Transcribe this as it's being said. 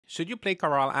Should you play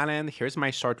Coral Island? Here's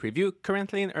my short review.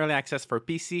 Currently in early access for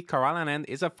PC, Coral Island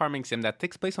is a farming sim that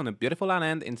takes place on a beautiful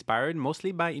island inspired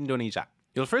mostly by Indonesia.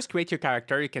 You'll first create your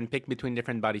character. You can pick between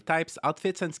different body types,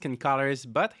 outfits, and skin colors,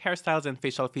 but hairstyles and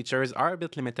facial features are a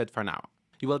bit limited for now.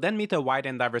 You will then meet a wide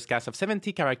and diverse cast of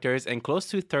 70 characters, and close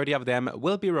to 30 of them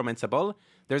will be romanceable.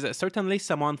 There's certainly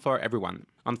someone for everyone.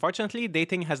 Unfortunately,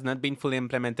 dating has not been fully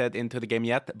implemented into the game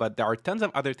yet, but there are tons of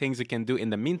other things you can do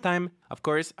in the meantime. Of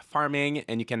course, farming,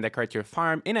 and you can decorate your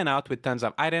farm in and out with tons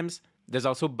of items. There's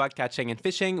also bug catching and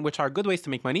fishing, which are good ways to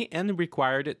make money and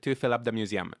required to fill up the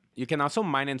museum. You can also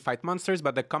mine and fight monsters,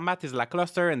 but the combat is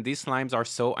lackluster and these slimes are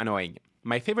so annoying.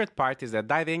 My favorite part is the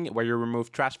diving, where you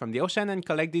remove trash from the ocean and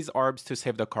collect these orbs to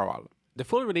save the coral. The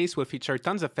full release will feature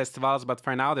tons of festivals, but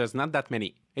for now there's not that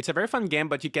many. It's a very fun game,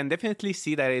 but you can definitely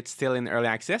see that it's still in early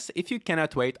access. If you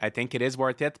cannot wait, I think it is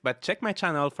worth it, but check my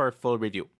channel for a full review.